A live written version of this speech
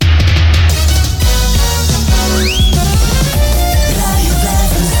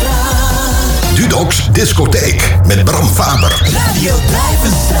Discotheek met Bram Faber. Radio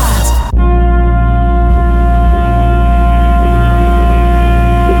Blijvenstraat.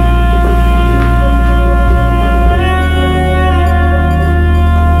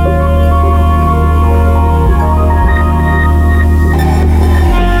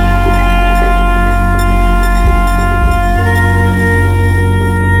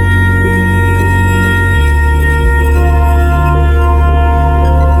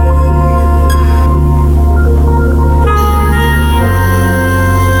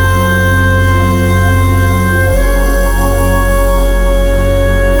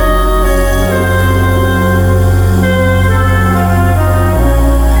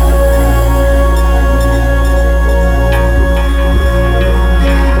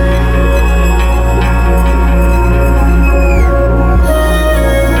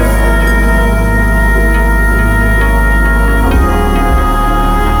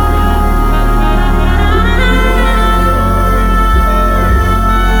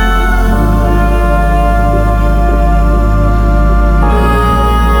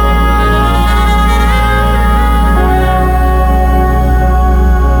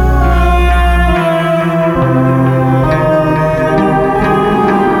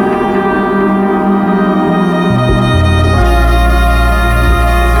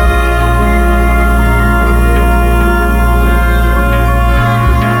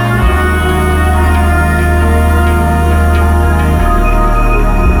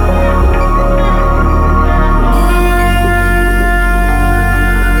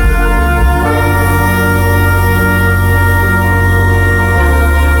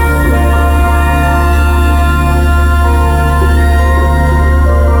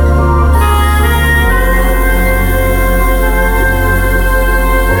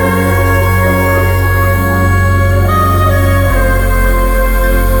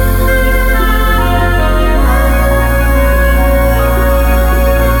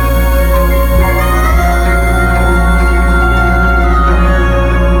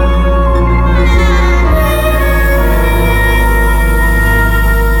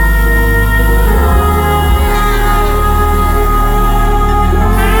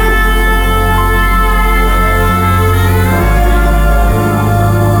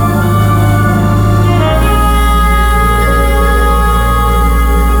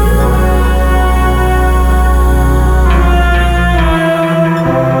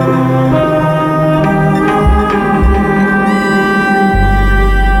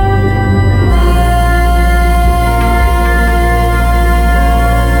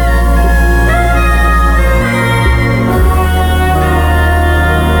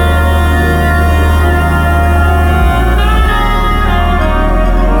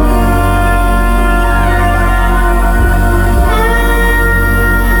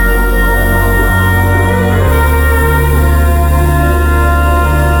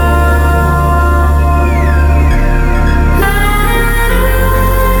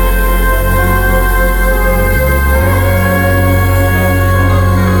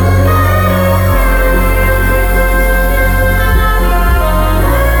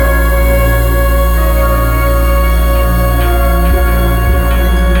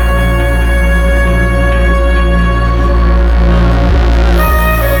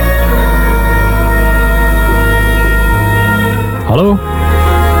 Hallo?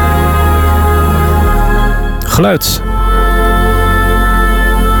 Geluid.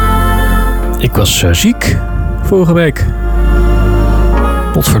 Ik was ziek vorige week.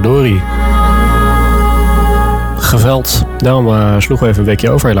 Potverdorie. Geveld. Daarom sloegen we even een weekje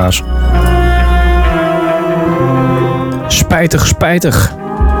over helaas. Spijtig.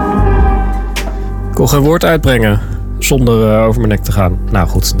 Ik kon geen woord uitbrengen zonder over mijn nek te gaan. Nou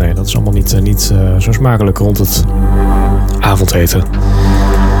goed, nee, dat is allemaal niet zo smakelijk rond het avondeten.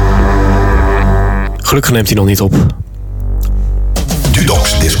 Gelukkig neemt hij nog niet op.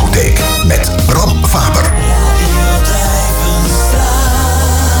 Dudok'S discotheek met Bram Faber.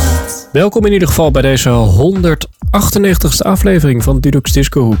 Welkom in ieder geval bij deze 198ste aflevering van Dudok'S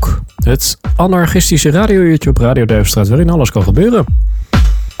Disco Hoek. Het anarchistische radiouurtje op Radio Duivenstraat waarin alles kan gebeuren.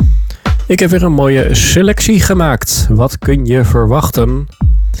 Ik heb weer een mooie selectie gemaakt. Wat kun je verwachten?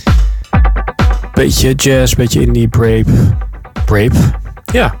 Beetje jazz, beetje indie, brape.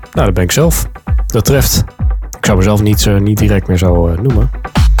 Ja, nou dat ben ik zelf. Dat treft. Ik zou mezelf niet direct meer zo noemen.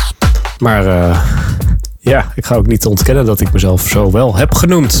 Maar ja, ik ga ook niet ontkennen dat ik mezelf zo wel heb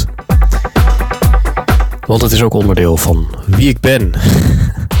genoemd. Want het is ook onderdeel van wie ik ben.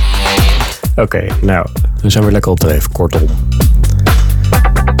 Oké, nou, we zijn weer lekker op dreef, kortom.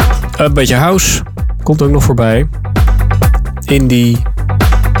 Een beetje house komt ook nog voorbij. Indie.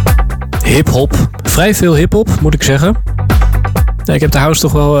 hip-hop. Vrij veel hip-hop, moet ik zeggen. Nee, ik heb de house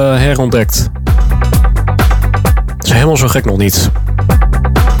toch wel herontdekt. Het is helemaal zo gek nog niet.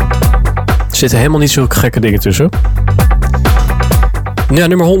 Er zitten helemaal niet zo gekke dingen tussen. Ja,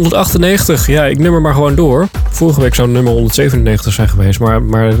 nummer 198. Ja, ik nummer maar gewoon door. Vorige week zou nummer 197 zijn geweest.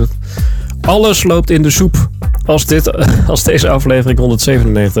 Maar alles loopt in de soep. Als deze aflevering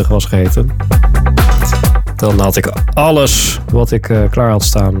 197 was geheten. Dan had ik alles wat ik klaar had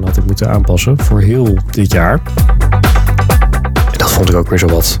staan, had ik moeten aanpassen voor heel dit jaar. En dat vond ik ook weer zo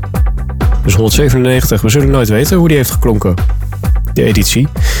wat. Dus 197, we zullen nooit weten hoe die heeft geklonken. De editie.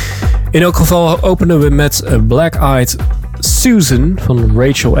 In elk geval openen we met Black Eyed Susan van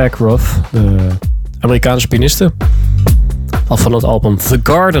Rachel Ackroyd, de Amerikaanse pianiste. Af van het album The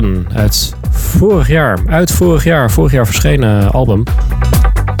Garden uit vorig jaar. Vorig jaar verschenen album.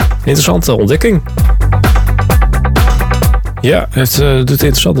 Interessante ontdekking. Ja, het doet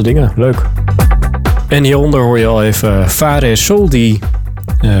interessante dingen. Leuk. En hieronder hoor je al even Faber Soldi,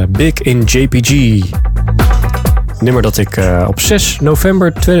 Big in JPG. Nummer dat ik op 6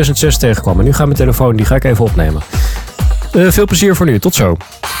 november 2006 tegenkwam. En nu gaat mijn telefoon, die ga ik even opnemen. Veel plezier voor nu, tot zo.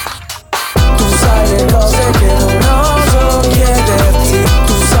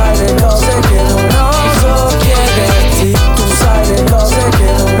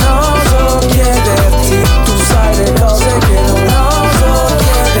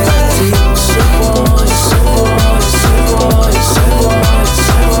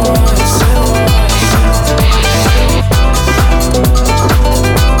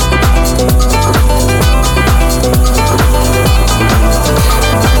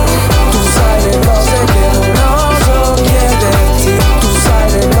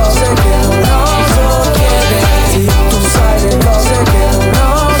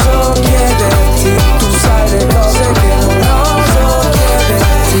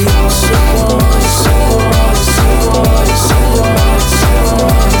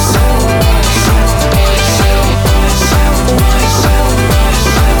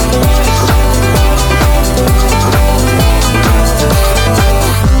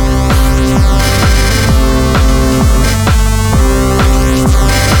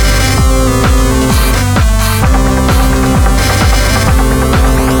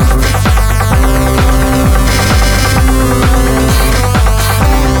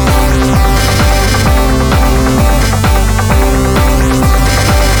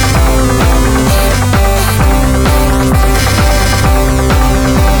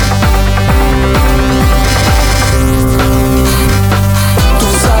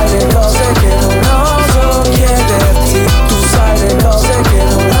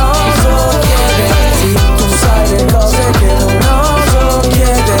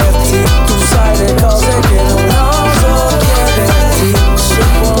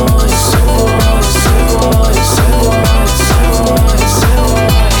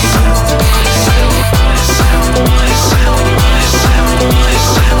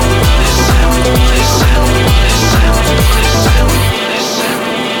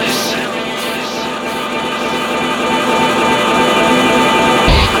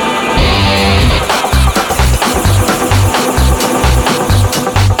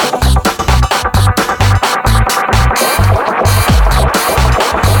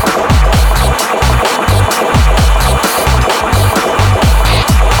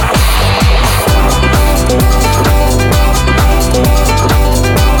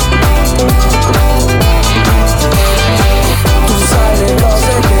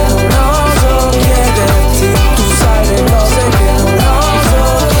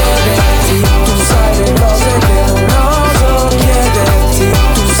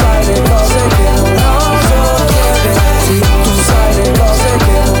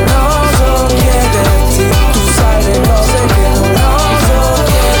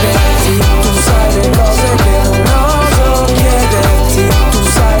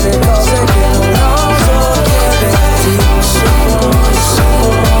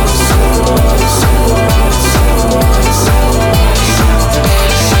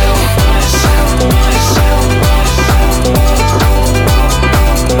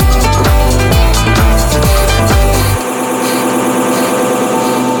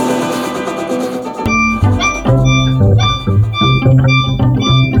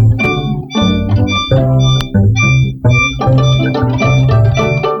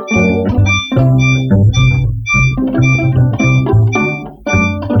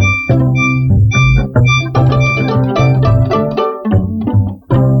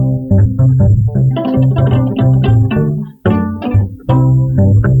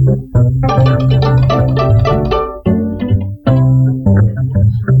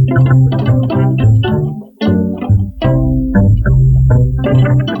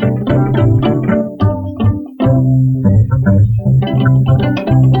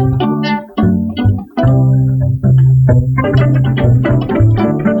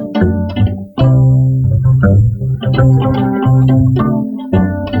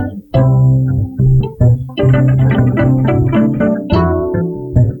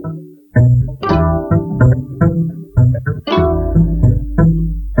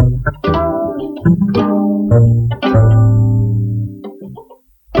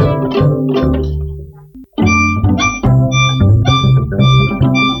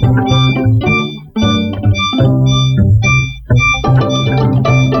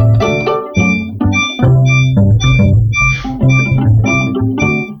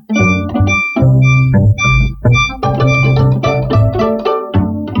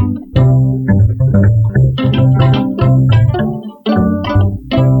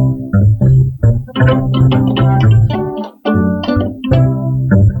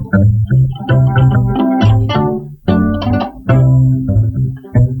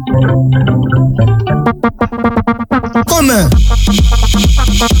 Come.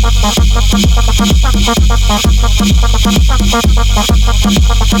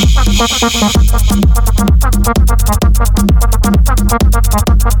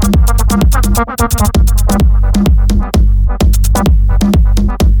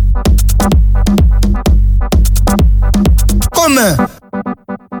 Come.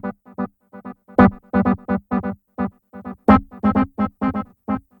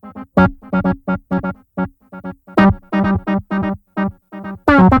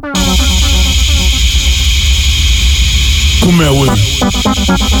 Come uè.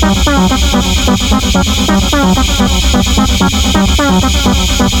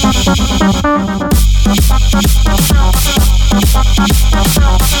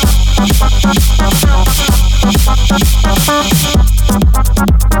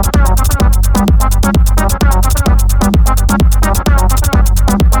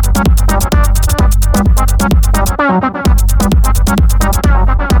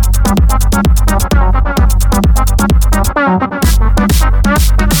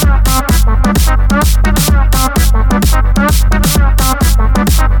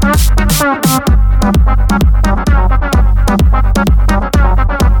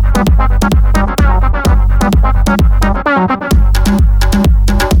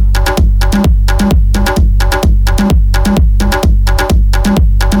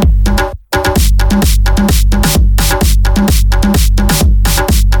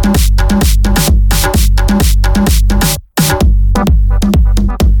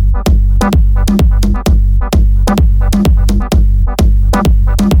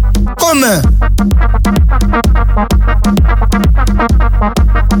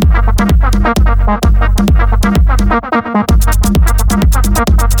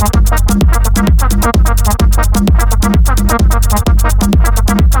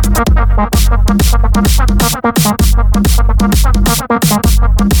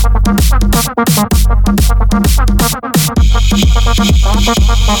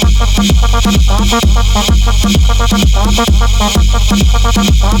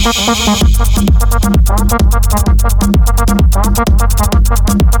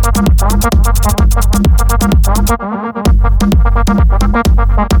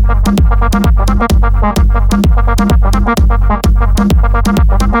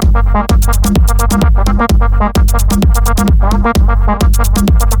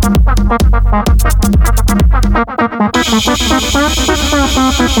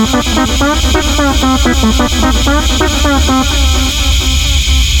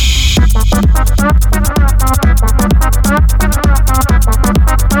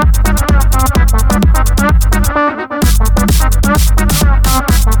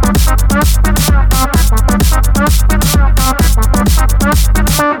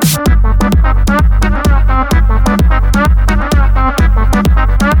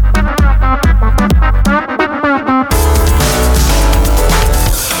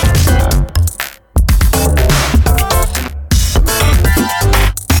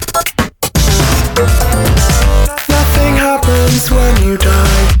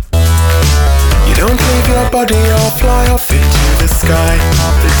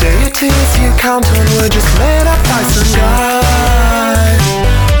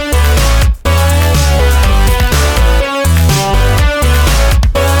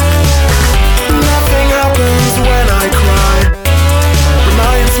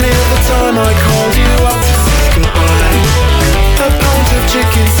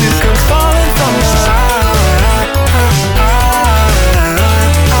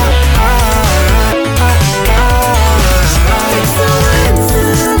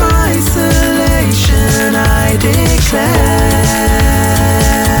 Isolation, I declare.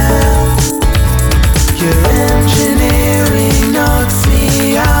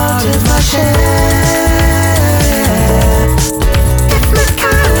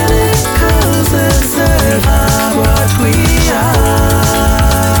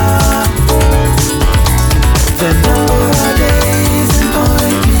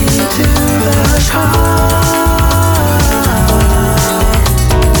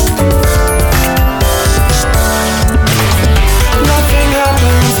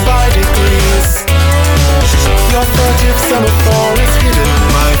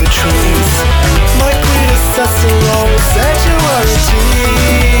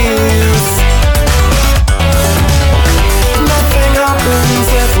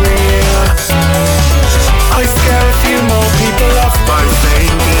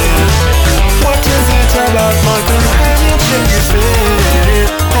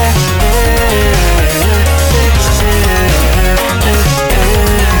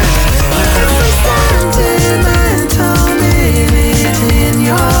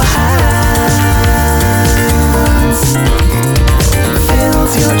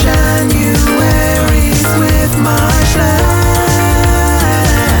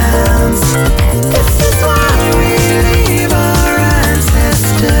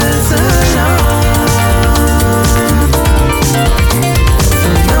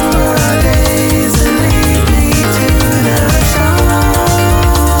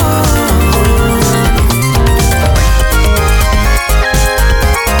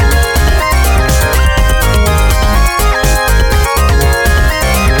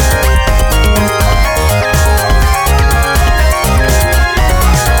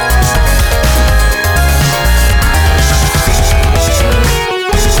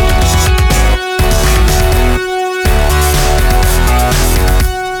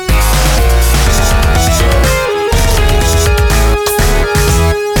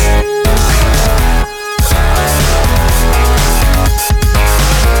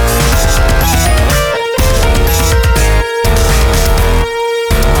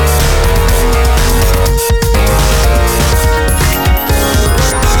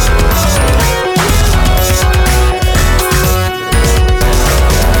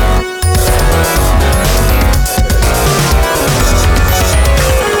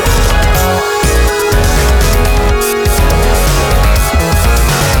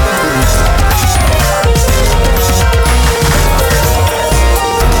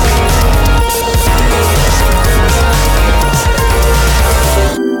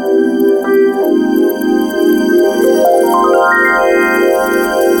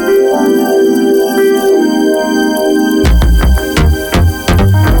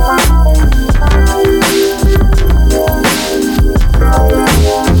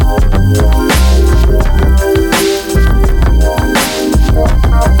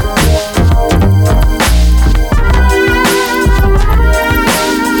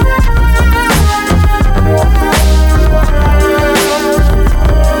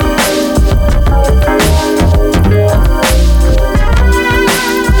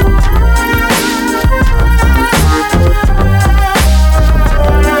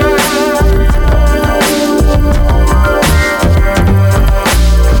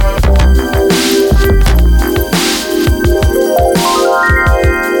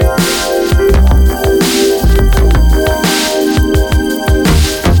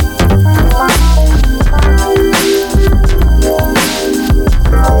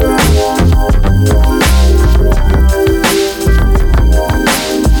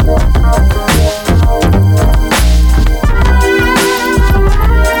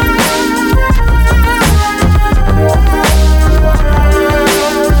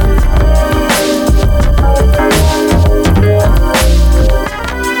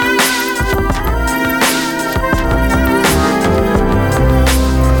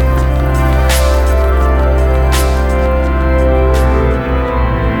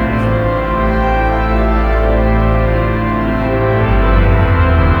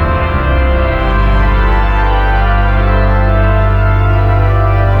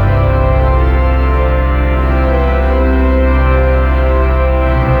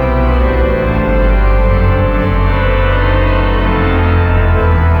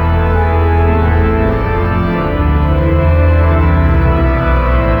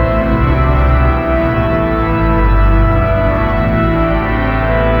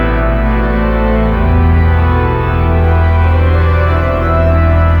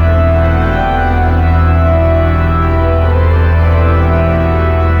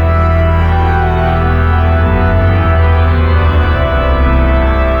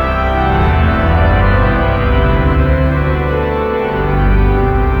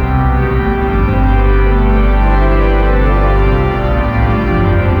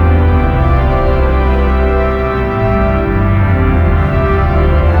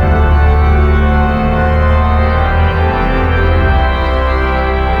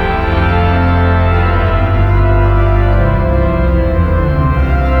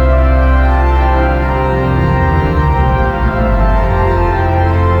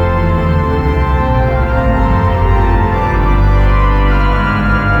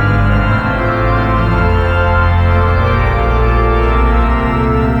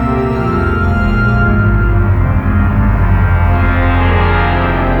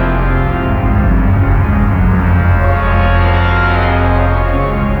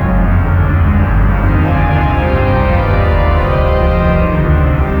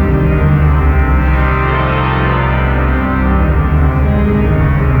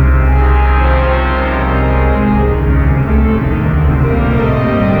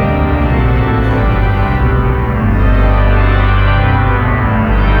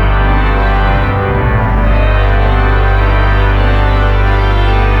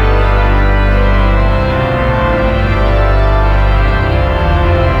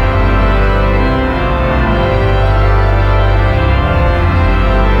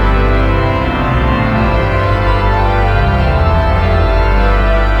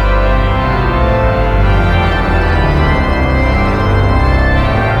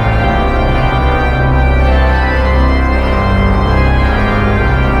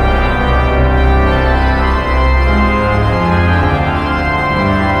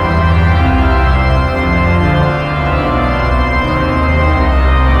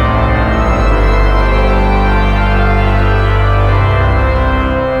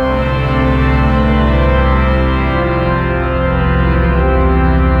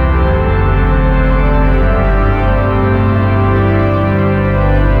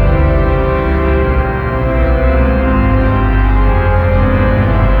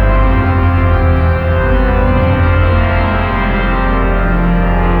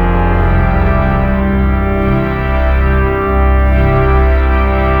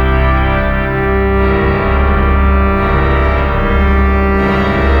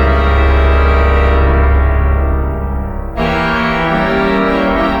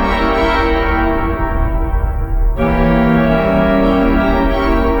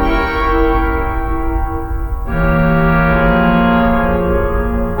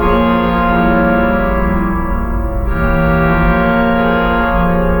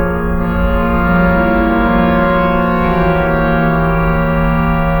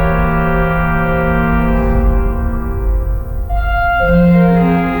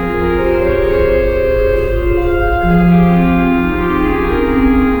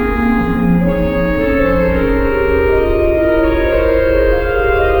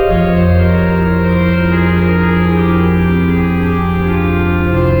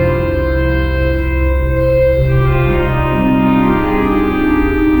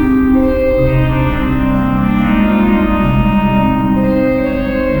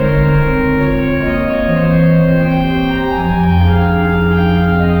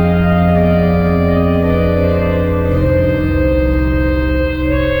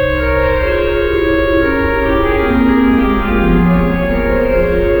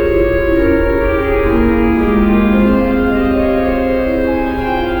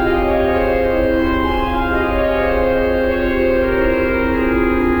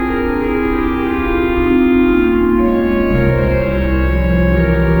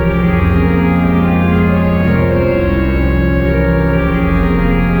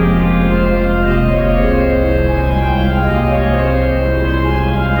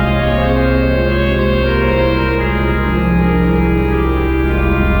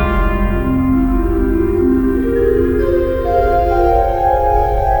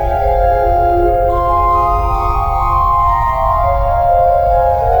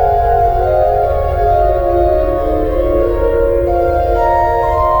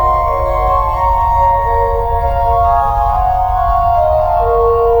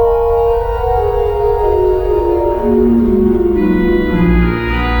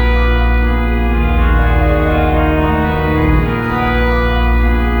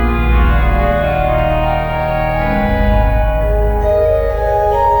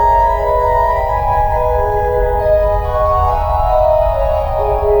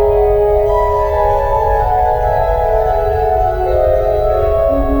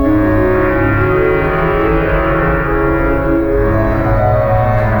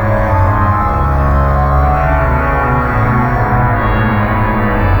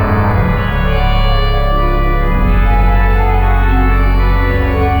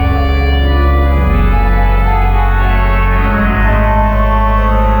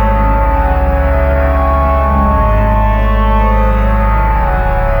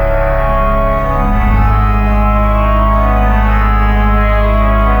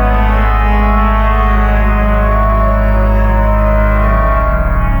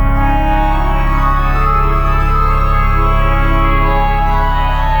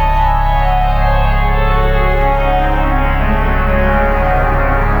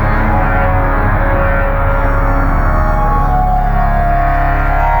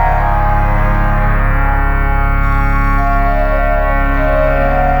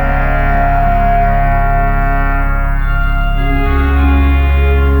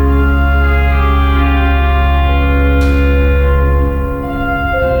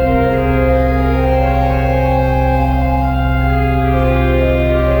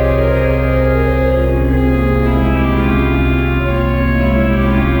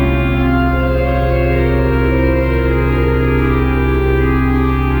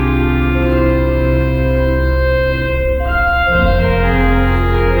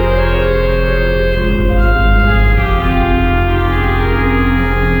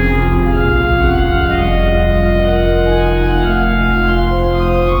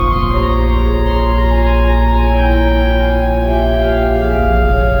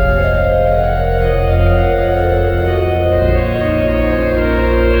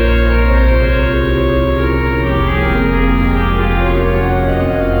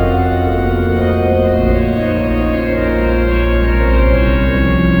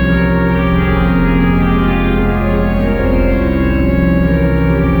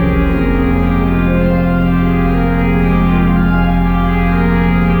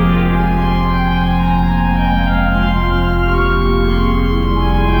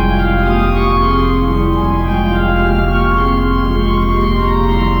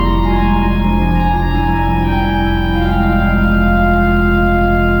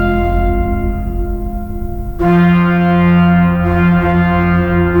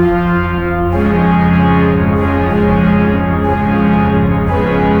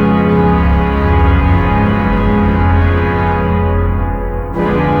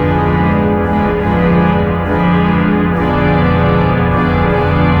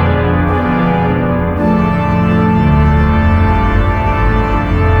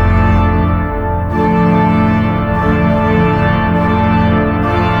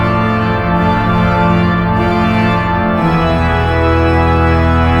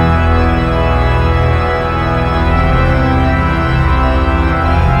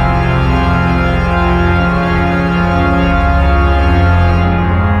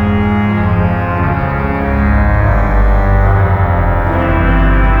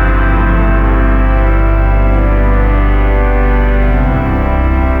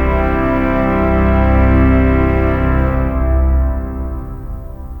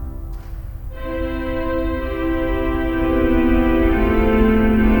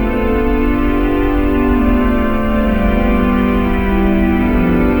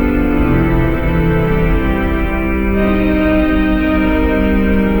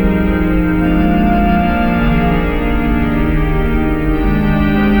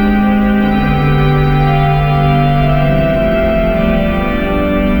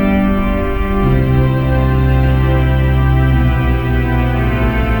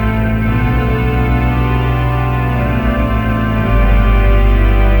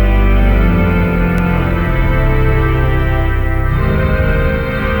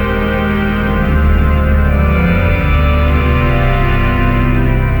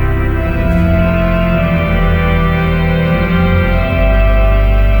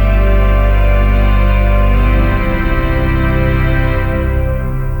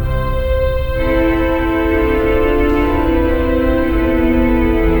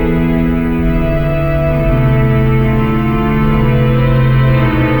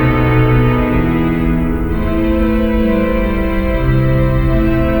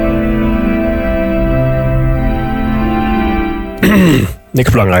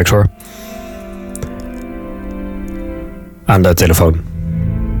 Niks belangrijks hoor. Aan de telefoon.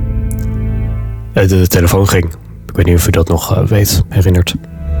 De telefoon ging. Ik weet niet of u dat nog herinnert.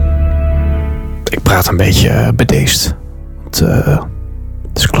 Ik praat een beetje bedeesd. Want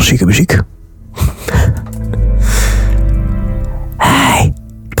het is klassieke muziek. Hey,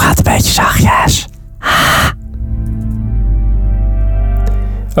 ik praat een beetje zachtjes.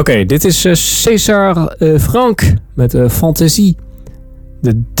 Oké, dit is César Franck met Fantasie.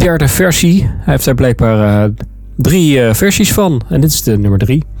 De derde versie. Hij heeft daar blijkbaar 3 versies van. En dit is de nummer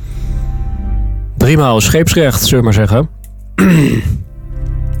 3. 3 maal scheepsrecht, zullen we maar zeggen.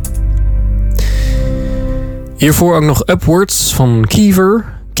 Hiervoor ook nog Upwards van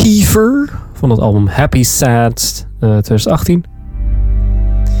Kiefer. Van het album Happy Sad 2018.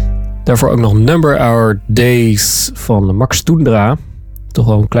 Daarvoor ook nog Number Our Days van Max Toendra. Toch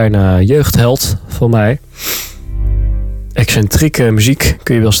wel een kleine jeugdheld van mij. Excentrieke muziek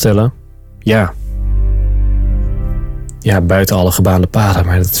kun je wel stellen. Ja. Ja, buiten alle gebaande paden.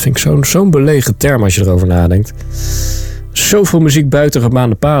 Maar dat vind ik zo'n belegen term als je erover nadenkt. Zoveel muziek buiten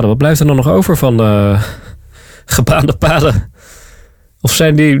gebaande paden. Wat blijft er dan nog over van gebaande paden? Of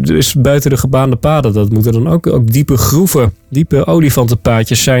zijn die dus buiten de gebaande paden? Dat moeten dan ook diepe groeven, diepe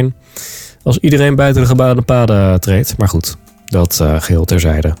olifantenpaadjes zijn. Als iedereen buiten de gebaande paden treedt. Maar goed, dat geheel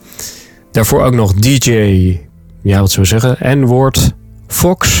terzijde. Daarvoor ook nog DJ, ja wat zullen we zeggen, N-woord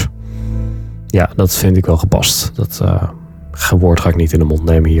Fox. Ja, dat vind ik wel gepast. Dat woord ga ik niet in de mond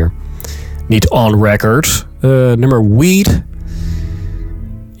nemen hier. Niet on record. Nummer Weed.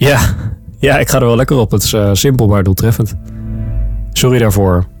 Ja, ik ga er wel lekker op. Het is simpel, maar doeltreffend. Sorry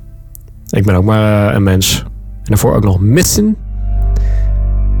daarvoor. Ik ben ook maar een mens. En daarvoor ook nog Missing.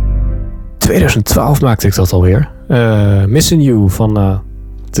 2012 maakte ik dat alweer. Missing You van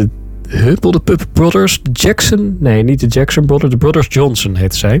de Huppel de Pup Brothers. Jackson. Nee, niet de Jackson Brothers. De Brothers Johnson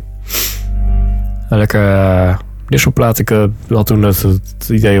heette zij. Lekker disselplaat. Ik had toen het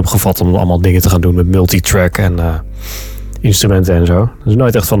idee opgevat om allemaal dingen te gaan doen met multitrack en instrumenten en zo. Dat is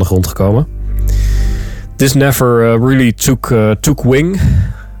nooit echt van de grond gekomen. This never really took wing,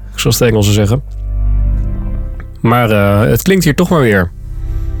 zoals de Engelsen zeggen. Maar het klinkt hier toch maar weer.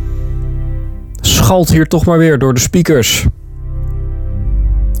 Schalt hier toch maar weer door de speakers.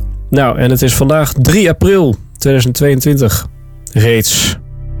 Nou, en het is vandaag 3 april 2022. Reeds.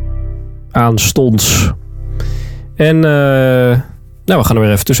 Aanstonds. En we gaan er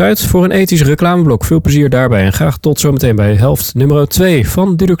weer even tussenuit voor een ethisch reclameblok. Veel plezier daarbij en graag tot zometeen bij helft nummer 2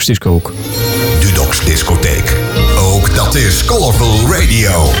 van Dudok'S Disco Hoek. Dudok'S discotheek. Ook dat is Colorful Radio.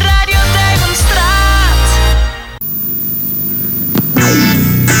 Radio Dijvenstraat.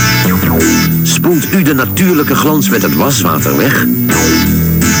 Spoelt u de natuurlijke glans met het waswater weg?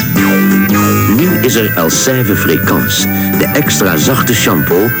 Nu is er El Sève Fréquence, de extra zachte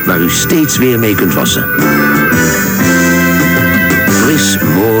shampoo waar u steeds weer mee kunt wassen. Fris,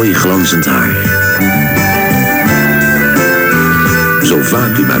 mooi, glanzend haar. Zo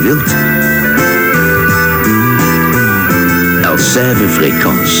vaak u maar wilt. El Sève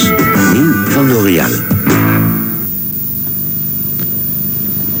Fréquence, nieuw van L'Oréal.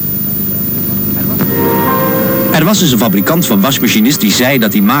 Er was dus een fabrikant van wasmachines die zei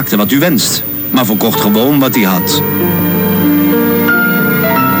dat hij maakte wat u wenst, maar verkocht gewoon wat hij had.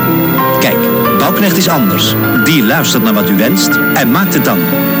 Kijk, Bouwknecht is anders. Die luistert naar wat u wenst en maakt het dan.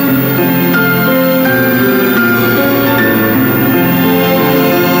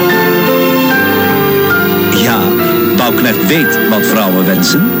 Ja, Bouwknecht weet wat vrouwen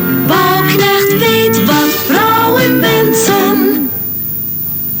wensen. Bouwknecht weet wat vrouwen wensen.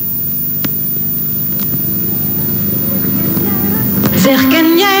 Zeg,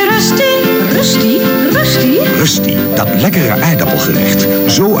 ken jij Rusty? Rusty, dat lekkere aardappelgerecht.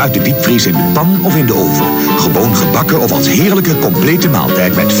 Zo uit de diepvries in de pan of in de oven. Gewoon gebakken of als heerlijke complete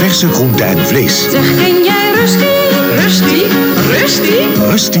maaltijd met verse groenten en vlees. Zeg, ken jij Rusty?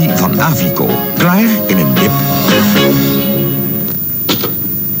 Rusty van Avico. Klaar in een dip.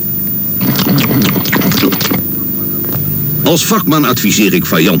 Als vakman adviseer ik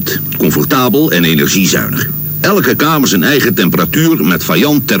Vaillant. Comfortabel en energiezuinig. Elke kamer zijn eigen temperatuur met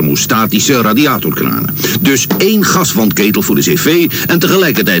Vaillant thermostatische radiatorkranen. Dus 1 gaswandketel voor de cv en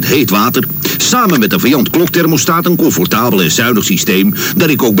tegelijkertijd heet water. Samen met de Vaillant klokthermostaat een comfortabel en zuinig systeem dat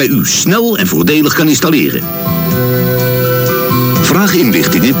ik ook bij u snel en voordelig kan installeren. Vraag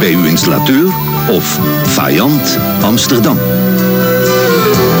inlichtingen bij uw installateur of Vaillant Amsterdam.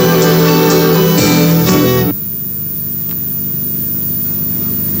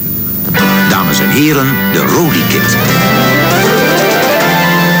 Dames en heren, de Rodikit.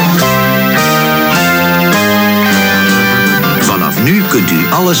 Vanaf kunt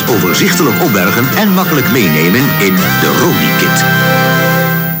u alles overzichtelijk opbergen en makkelijk meenemen in de Rodi-kit.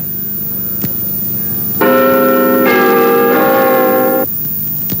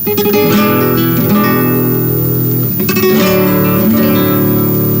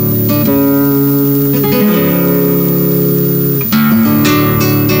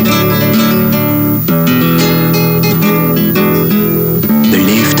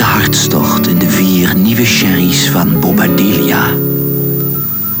 Van Bobadilla.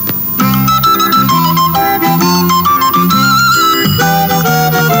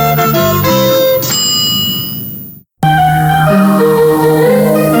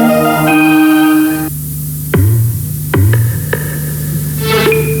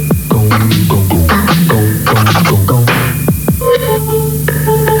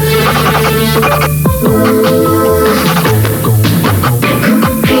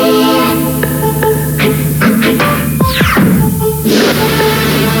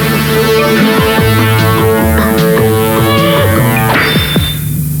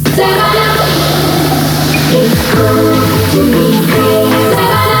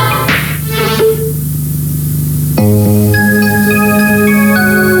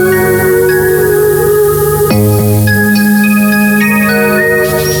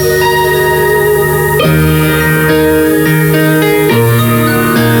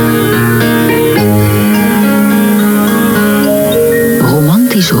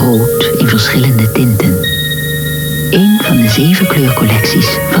 verschillende tinten. Eén van de 7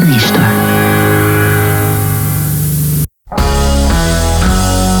 kleurcollecties van Nestor.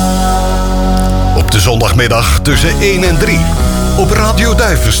 Op de zondagmiddag tussen 1 en 3. Op Radio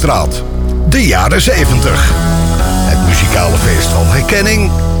Duivenstraat. De jaren 70. Het muzikale feest van herkenning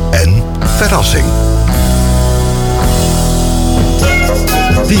en verrassing.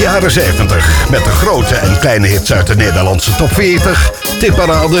 De jaren 70 met de grote en kleine hits uit de Nederlandse top 40,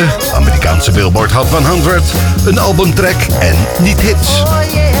 tipparade, Amerikaanse Billboard Hot 100, een albumtrack en niet-hits.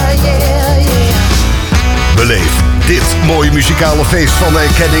 Beleef dit mooie muzikale feest van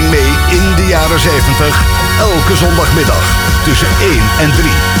herkenning mee in de jaren 70, elke zondagmiddag tussen 1 en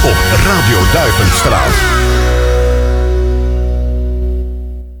 3 op Radio Duivenstraat.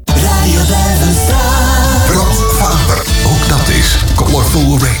 Radio Duivenstraat. Bram, Faber, ook dat is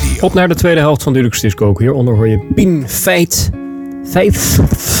Colorful Radio. Op naar de tweede helft van Dudok'S Disco. Hieronder hoor je Pien Feit.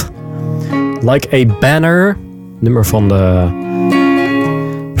 Like a Banner. Nummer van de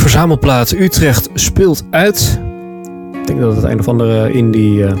verzamelplaat Utrecht speelt uit. Ik denk dat het een of andere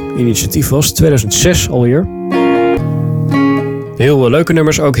initiatief was. 2006 alweer. Heel leuke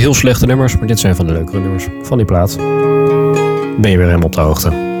nummers, ook heel slechte nummers. Maar dit zijn van de leukere nummers van die plaat. Ben je weer helemaal op de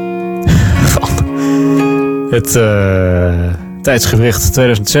hoogte. Van het tijdsgewricht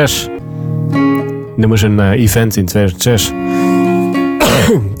 2006. Noemen ze een event in 2006.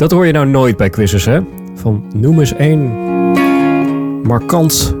 Dat hoor je nou nooit bij quizzes, hè? Van noem eens 1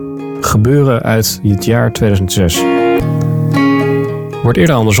 markant gebeuren uit het jaar 2006. Wordt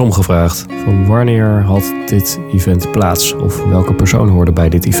eerder andersom gevraagd. Van wanneer had dit event plaats? Of welke persoon hoorde bij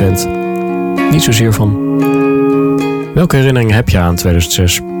dit event? Niet zozeer van welke herinnering heb je aan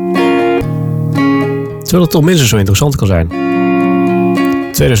 2006? Terwijl het toch minstens zo interessant kan zijn.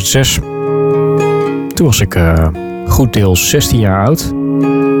 2006. Toen was ik goed deels 16 jaar oud.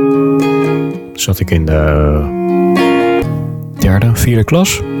 Zat ik in de 3e, 4e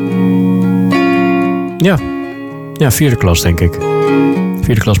klas. Ja, 4e klas denk ik.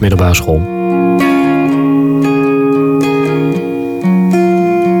 4e klas middelbare school.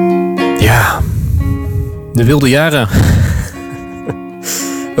 Ja, de wilde jaren.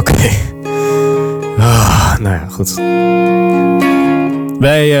 Oké. Nou ja, goed.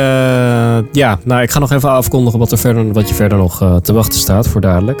 Ik ga nog even afkondigen wat je verder nog te wachten staat, voor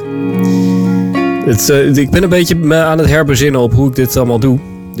dadelijk. Ik ben een beetje aan het herbezinnen op hoe ik dit allemaal doe.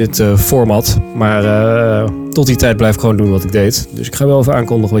 Dit format. Maar tot die tijd blijf ik gewoon doen wat ik deed. Dus ik ga wel even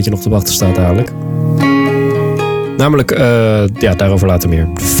aankondigen wat je nog te wachten staat dadelijk. Namelijk, daarover later meer.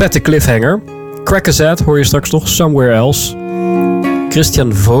 Vette cliffhanger. Crackazat hoor je straks nog. Somewhere Else.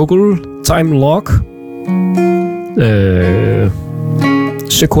 Christian Vogel. Time Lock.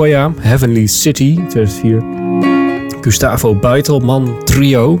 Sequoia. Heavenly City. 2004. Gustavo Buitelman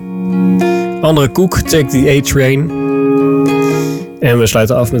Trio. Andere Koek. Take the A-Train. En we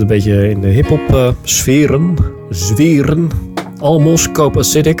sluiten af met een beetje in de hip-hop sferen. Almos, Cope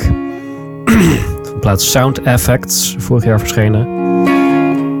Acidic. Van plaats Sound Effects, vorig jaar verschenen.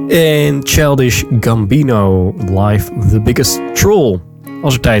 En Childish Gambino, Live The Biggest Troll.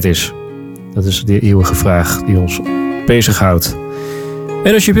 Als er tijd is. Dat is de eeuwige vraag die ons bezighoudt.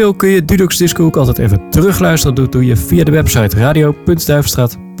 En als je wil kun je Dudok'S Disco ook altijd even terugluisteren. Dat doe je via de website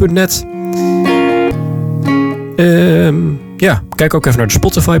radio.duivenstraat.net. Kijk ook even naar de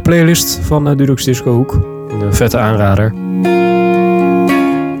Spotify playlist van Dudok'S Disco Hoek. Een vette aanrader.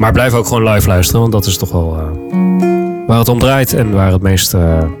 Maar blijf ook gewoon live luisteren, want dat is toch wel waar het om draait en waar het meest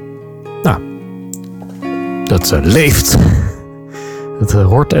dat leeft. Het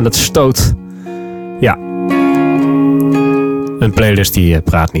hoort en het stoot. Ja. Een playlist die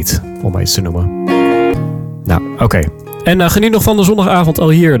praat niet, om maar iets te noemen. Nou, oké. En geniet nog van de zondagavond al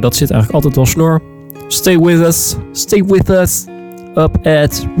hier. Dat zit eigenlijk altijd wel snor. Stay with us. Stay with us. Up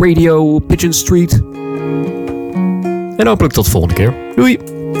at Radio Pigeon Street. En hopelijk tot de volgende keer. Doei!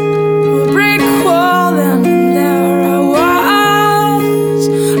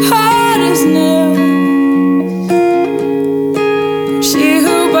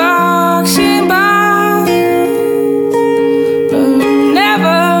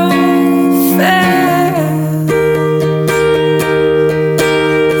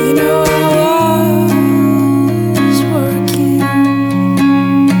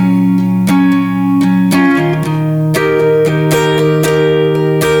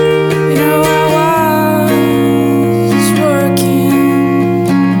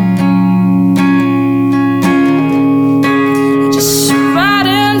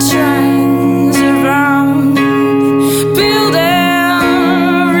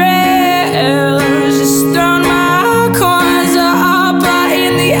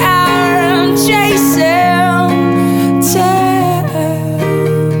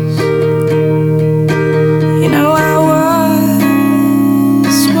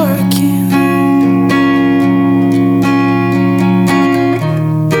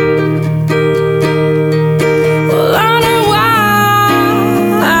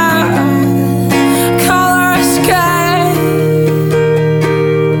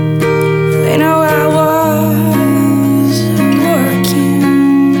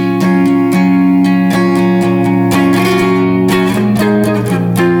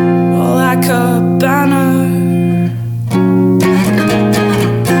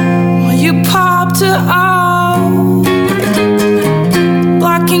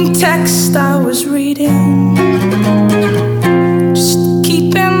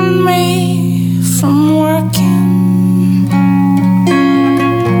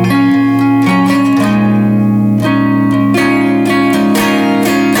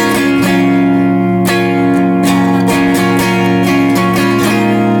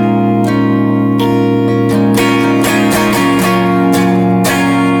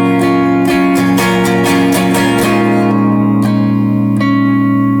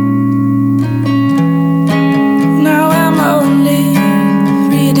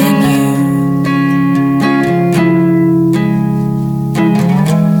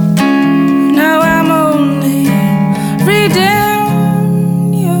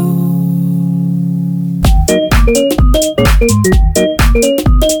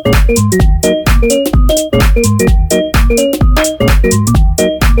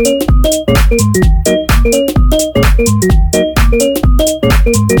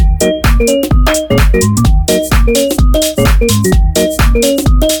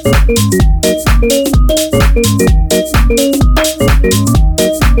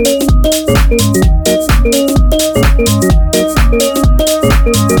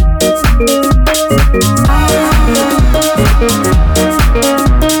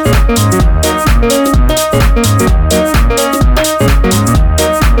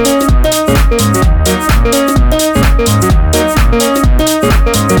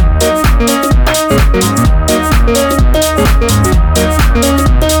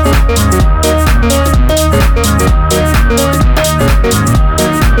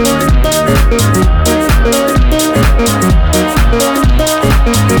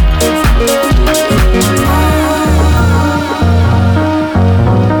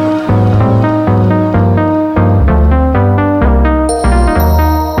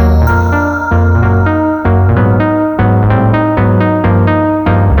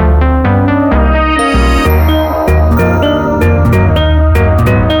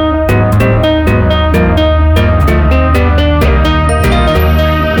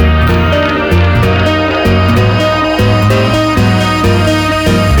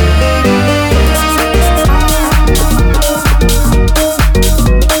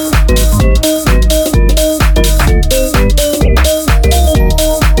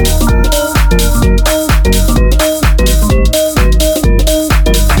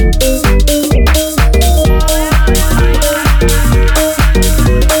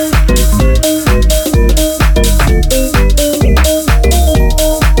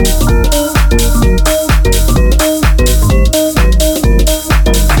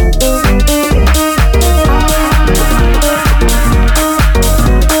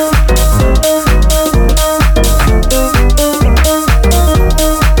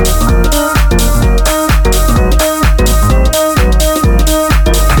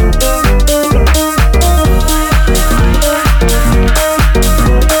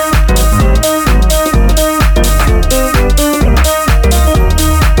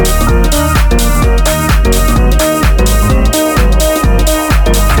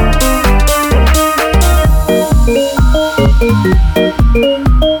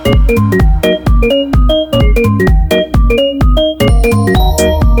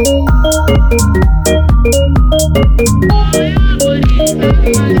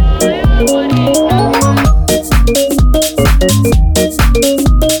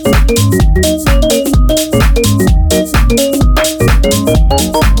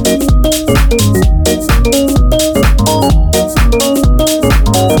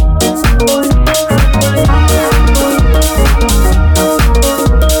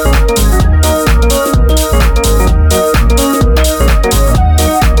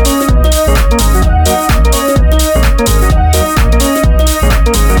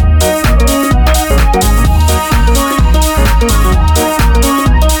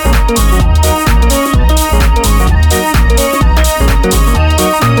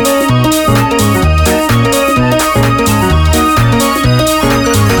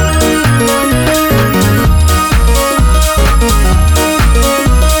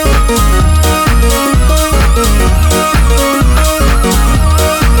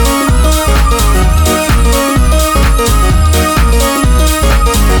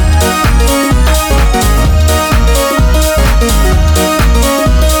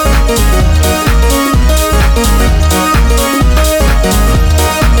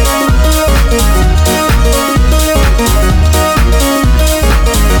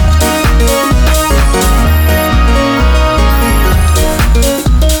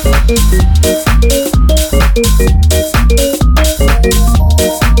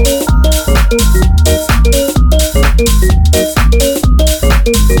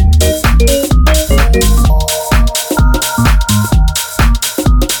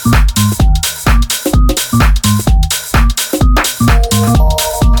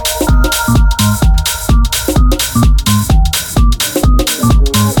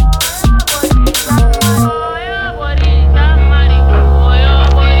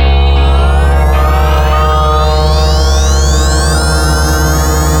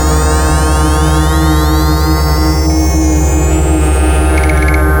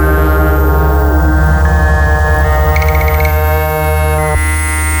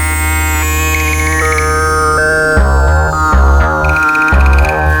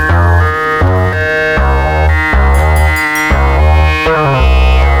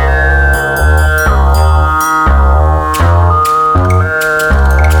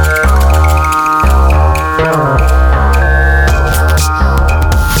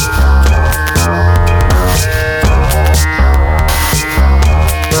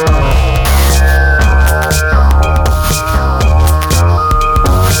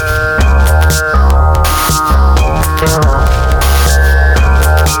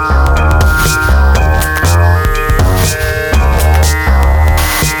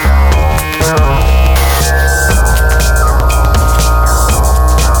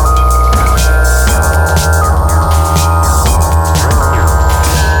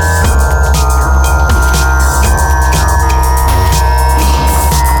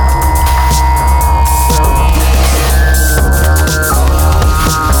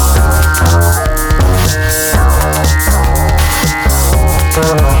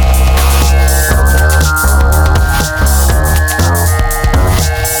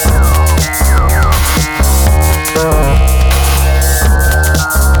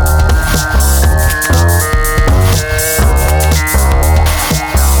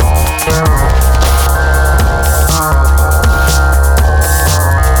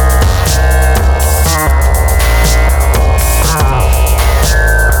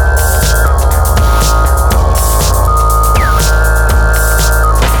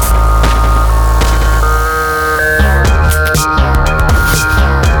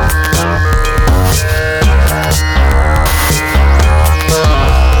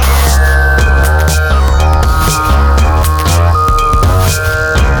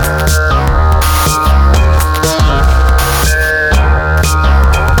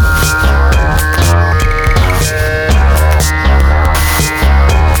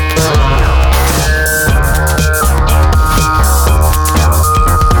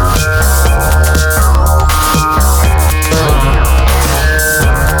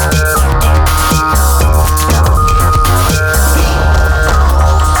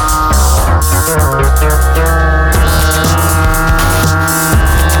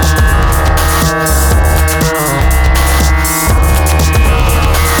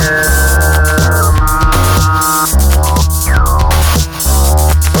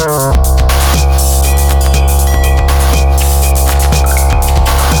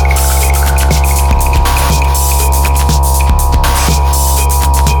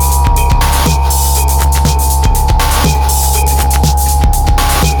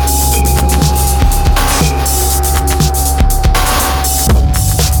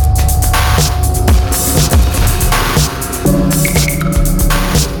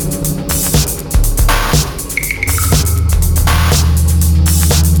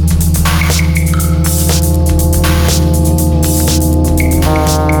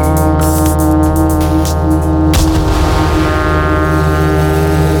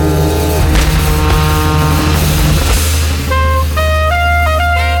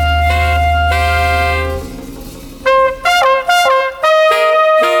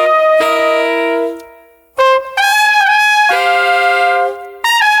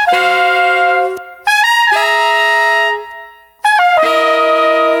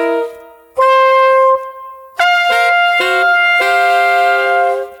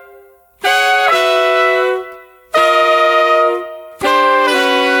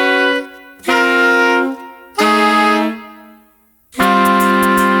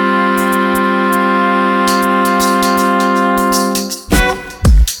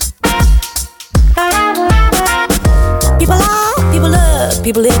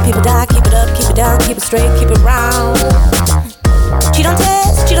 People live, people die, keep it up, keep it down, keep it straight, keep it round. Cheat on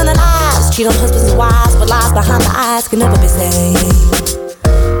tests, cheat on their lives, cheat on husbands and wives, but lies behind the eyes can never be saved.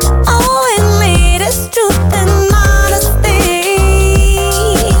 Oh, and lead is truth and honesty.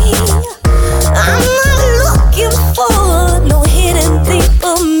 I'm not looking for no hidden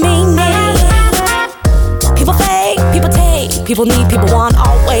deeper meaning. People fake, people take, people need, people want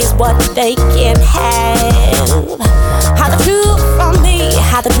always what they can have. Hide the truth from me,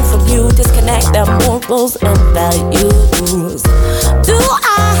 hide the truth from you, disconnect their morals and values. Do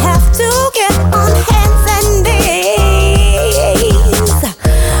I have to get on hands and knees?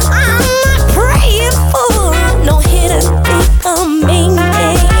 I'm not praying for no hidden deeper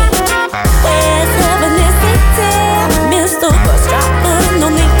meaning. Where's heaven is it? Mr. Bus Driver, no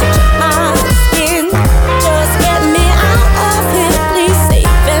need to check my skin. Just get me out of here, please,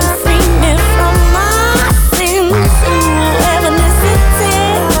 save and free me from my sins. Ooh, heaven is it?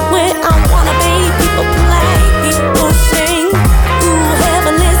 Where I wanna be, people play, people sing. Ooh,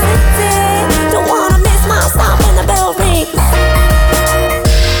 heaven is it? Don't wanna miss my stop when the bell rings.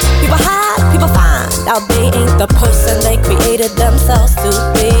 People hide, people find out they ain't the person they created themselves to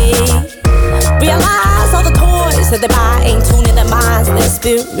be. Realize all the toys that they buy ain't tuning their minds, their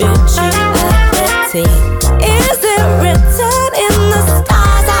spirituality. Is it written in the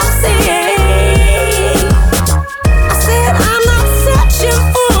stars I see? I said I'm not searching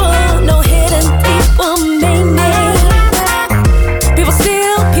for no hidden deeper meaning. People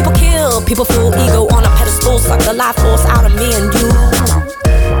steal, people kill, people fool, ego on a pedestal, suck the life force out of me and you.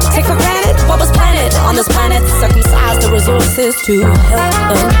 Take for granted what was planted on this planet, circumcise the resources to help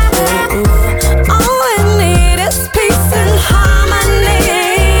them through.